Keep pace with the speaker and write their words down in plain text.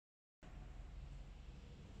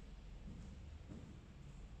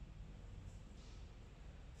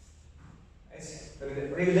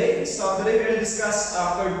relate. So today we're going to discuss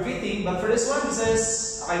curve fitting, but for this one, this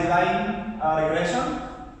is line regression.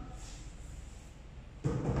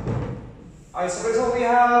 Alright, so first of all, we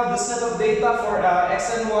have the set of data for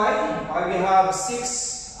x and y. We have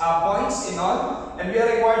 6 points in all, and we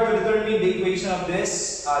are required to determine the equation of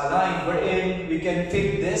this line wherein we can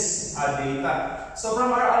fit this data. So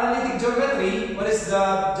from our analytic geometry, what is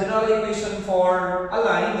the general equation for a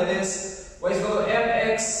line? That is y is equal to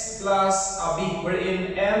mx plus b,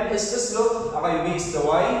 wherein m is the slope, b is the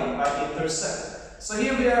y-intercept. So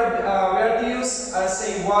here we are to use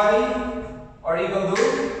say y or equal to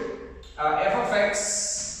f of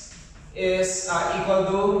x is equal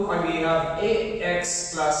to, we have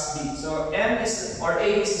ax plus b. So m is, or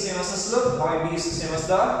a is the same as the slope, b is the same as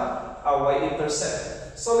the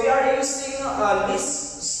y-intercept. So we are using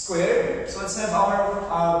least square. So let's have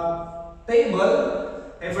our table.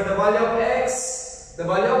 And for the value of x, the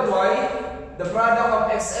value of y, the product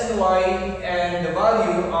of x and y, and the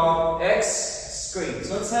value of x squared.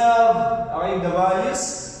 So let's have the values.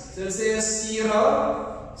 So this is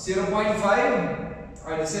 0,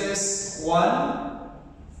 0.5, this is 1,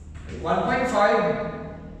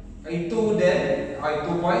 1.5, 2, then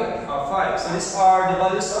 2.5. So these are the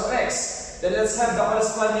values of x. Then let's have the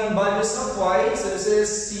corresponding values of y. So this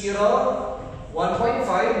is 0,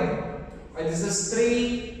 1.5. This is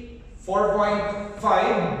 3,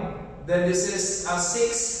 4.5, then this is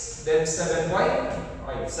 6, then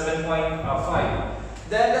 7.5.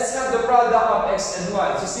 Then let's have the product of x and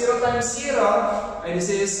y. So 0 times 0, this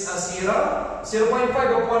is 0. 0.5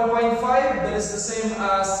 of 1.5, that is the same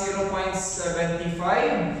as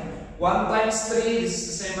 0.75. 1 times 3 is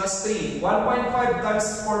the same as 3. 1.5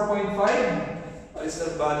 times 4.5, what is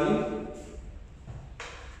that value?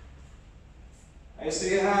 So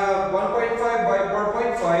you have 1.5 by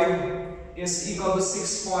 4.5 is equal to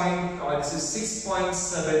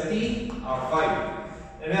 6.75.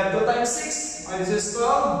 And we have 2 times 6, this is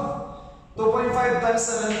 12. 2.5 times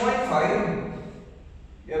 7.5.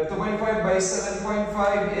 You have 2.5 by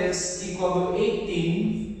 7.5 is equal to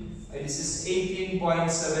 18. This is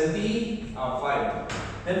 18.75.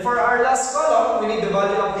 And for our last column, we need the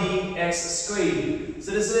value of the x squared.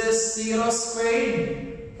 So this is 0 squared.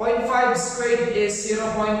 0.5 squared is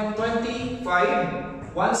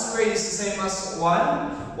 0.25. 1 squared is the same as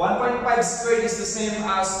 1. 1.5 squared is the same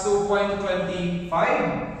as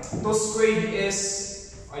 2.25. 2 squared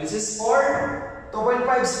is, this is 4.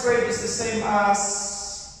 2.5 squared is the same as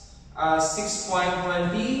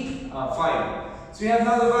 6.25. So we have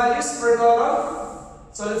now the values per column.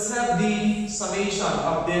 So let's have the summation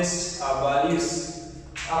of these values.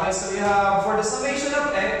 Okay, so we have for the summation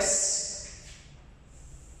of x.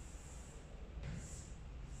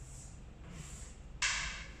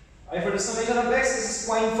 For the summation of x, this is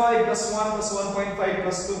 0.5 plus 1 plus 1.5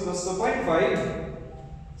 plus 2 plus 2.5.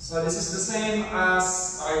 So this is the same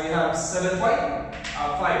as we have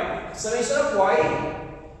 7.5. Summation of y,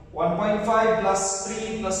 1.5 plus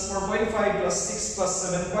 3 plus 4.5 plus 6 plus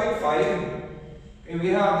 7.5. Okay, we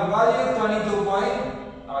have the value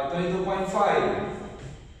 22.5.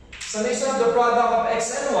 Summation of the product of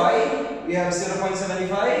x and y, we have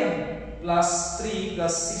 0.75. Plus 3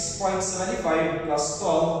 plus 6.75 plus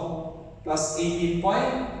 12 plus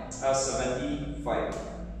 18.75.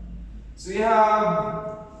 So we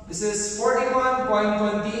have, this is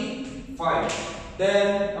 41.25.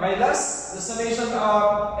 Then last, the summation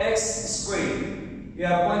of x squared. We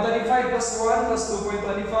have 0.25 plus 1 plus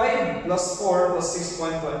 2.25 plus 4 plus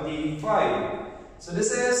 6.25. So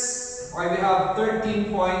this is why we have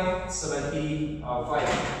 13.75.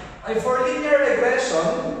 For linear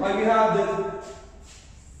regression, we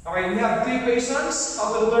have two equations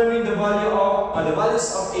how to determine the value of the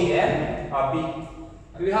values of a and b.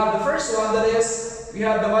 We have the first one, that is we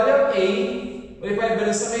have the value of a multiplied by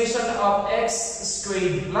the summation of x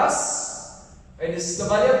squared plus, this is the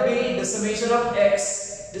value of b, the summation of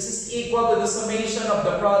x. This is equal to the summation of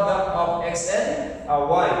the product of x and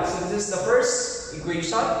y. So this is the first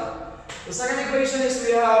equation. The second equation is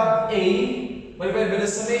we have a multiplied by the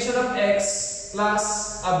summation of x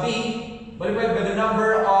plus b multiplied by the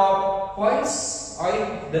number of points,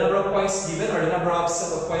 the number of points given, or the number of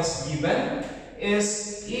set of points given,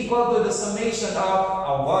 is equal to the summation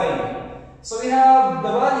of y. So we have the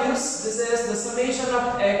values. This is the summation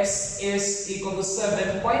of x is equal to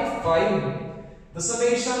 7.5. The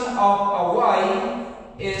summation of y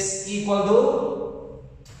is equal to,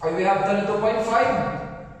 we have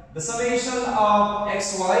 22.5. The summation of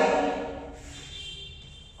xy,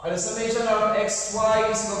 the summation of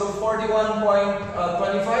xy is equal to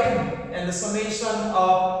 41.25, and the summation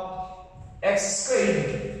of x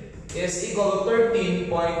squared is equal to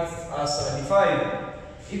 13.75.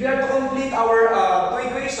 If we are to complete our two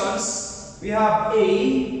equations, we have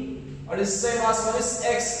a, or the same as what is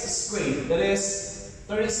x squared, that is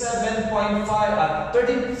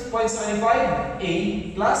 13.75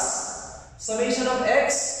 a plus summation of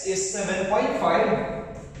x is 7.5.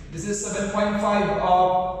 This is 7.5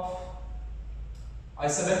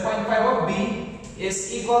 of b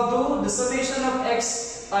is equal to the summation of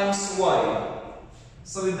x times y.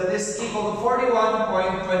 So that is equal to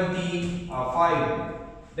 41.25.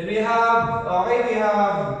 Then we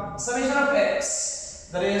have summation of x,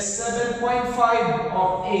 that is 7.5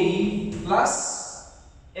 of a plus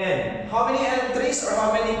n. How many entries or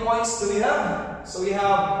how many points do we have? So we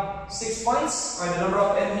have 6 points, and the number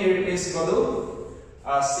of n here is equal to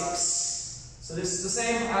 6. So this is the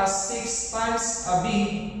same as 6 times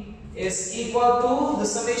b is equal to the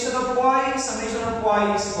summation of y. Summation of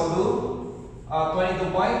y is equal to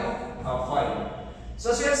 22.5.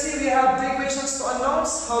 So as you can see, we have two equations to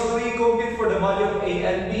unknowns. How do we compute for the value of a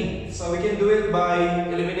and b? So we can do it by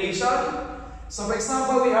elimination. So for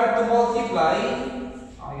example, we are to multiply.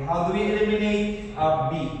 How do we eliminate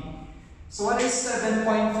b? So what is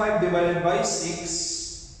 7.5 divided by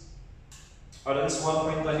 6? Oh, that is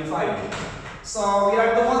 1.25. So we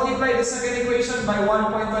are to multiply the second equation by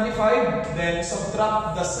 1.25, then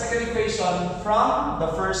subtract the second equation from the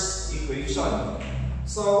first equation.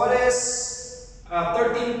 So what is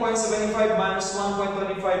 13.75 minus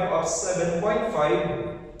 1.25 of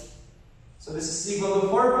 7.5? So this is equal to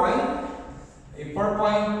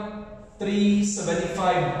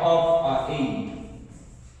 4.375 of a.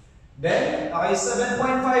 Then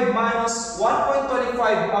 7.5 minus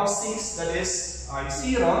 1.25 of 6, that is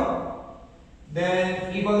 0.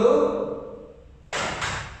 Then equal to,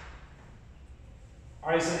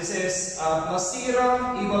 alright, so this is plus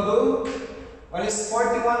 0 equal to, what is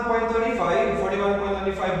 41.25?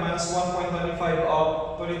 41.25 minus 1.25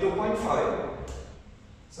 of 22.5.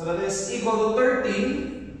 So that is equal to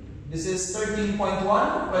 13. This is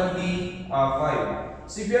 13.125.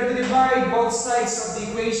 So if you are to divide both sides of the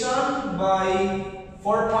equation by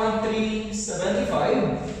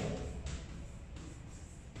 4.375,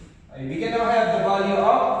 we can now have the value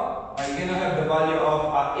of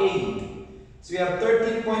a. So we have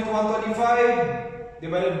 13.125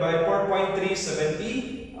 divided by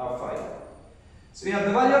 4.375. So we have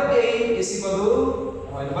the value of a is equal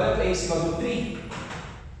to 3.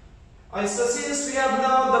 So since we have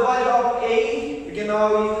now the value of a, we can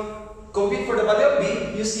now compute for the value of b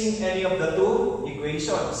using any of the two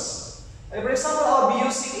equations. For example, I'll be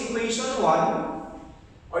using equation 1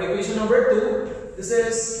 or equation number 2. This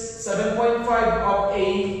is 7.5 of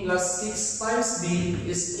a plus 6 times b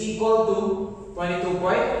is equal to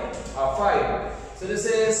 22.5. So this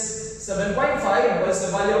is 7.5. What is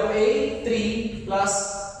the value of a? 3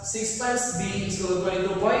 plus 6 times b is equal to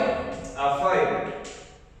 22.5.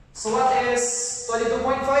 So what is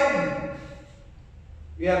 22.5?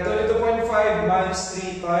 We have 22.5 minus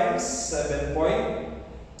 3 times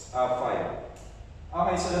 7.5.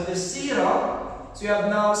 Okay, so that is 0. So we have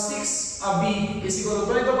now 6b is equal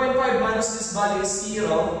to 22.5 minus this value is 0.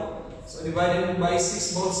 So divided by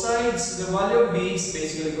 6 both sides, the value of b is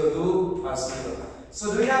basically equal to 0.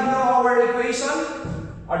 So do we have now our equation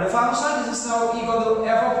or the function? This is now equal to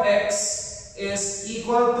f of x is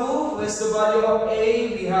equal to, with the value of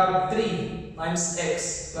a, we have 3 times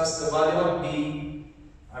x plus the value of b.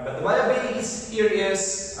 But the value of b here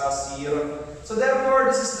is 0. So therefore,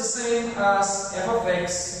 this is the same as f of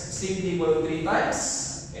x simply equal to 3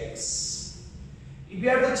 times x. If we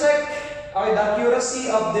are to check the accuracy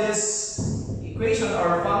of this equation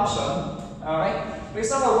or function, for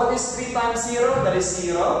example, what is 3 times 0? That is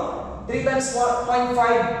 0. 3 times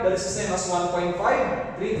 1.5, that is the same as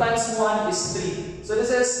 1.5. 3 times 1 is 3. So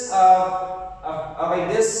this is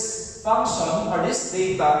this function or this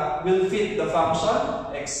data will fit the function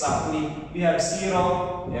exactly. We have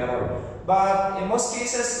 0 error. But in most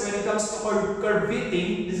cases, when it comes to curve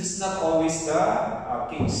fitting, this is not always the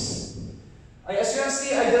case. As you can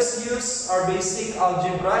see, I just use our basic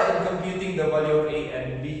algebra in computing the value of a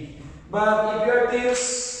and b. But if you are to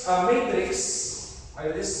use a matrix,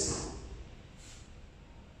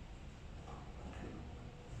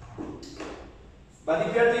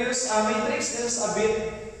 this is a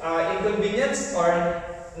bit inconvenient or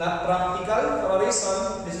not practical. For a reason,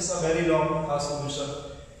 this is a very long solution.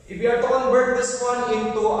 If you are to convert this one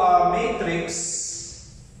into a matrix,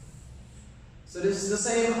 so this is the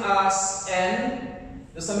same as n,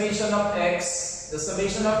 the summation of x, the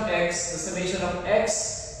summation of x, the summation of x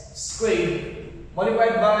squared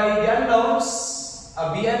multiplied by the unknowns,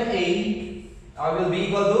 b and a will be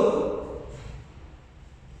equal to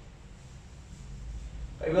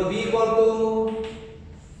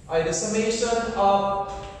the summation of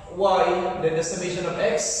y, then the summation of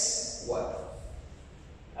x, y.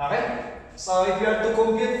 Okay? So if you are to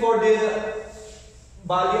compute for the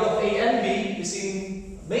value of a and b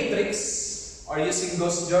using matrix or using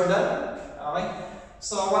Gauss-Jordan, okay?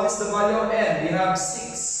 So what is the value of n? We have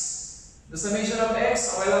 6. The summation of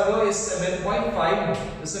x a while ago is 7.5.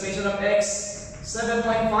 The summation of x,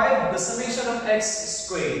 7.5. The summation of x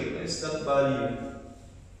squared, what is that value?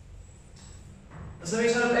 The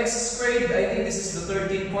summation of x squared, I think this is the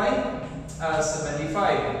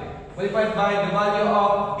 13.75. Multiplied by the value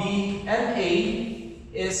of b and a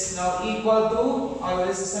is now equal to, what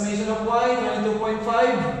is the summation of y?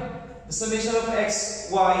 22.5. The summation of x,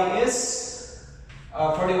 y is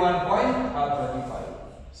 41.25.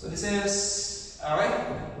 So this is, alright,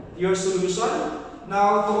 your solution.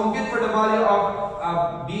 Now to compute for the value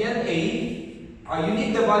of b and a, you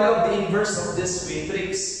need the value of the inverse of this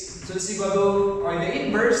matrix. So this is equal to, the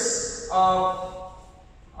inverse of,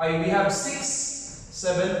 we have 6,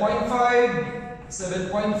 7.5,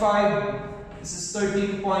 7.5, this is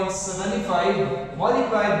 13.75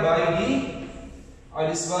 multiplied by the,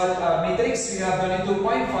 this matrix, we have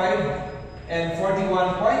 22.5 and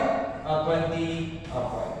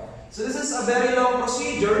 41.25. So this is a very long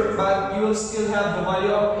procedure, but you will still have the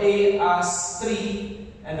value of a as 3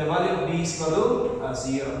 and the value of b is equal to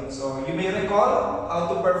 0. So you may recall how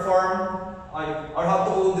to perform or how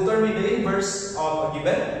to determine the inverse of a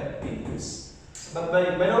given matrix. But by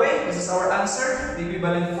the way, this is our answer, the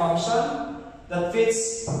equivalent function that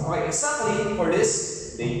fits exactly for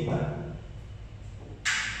this data.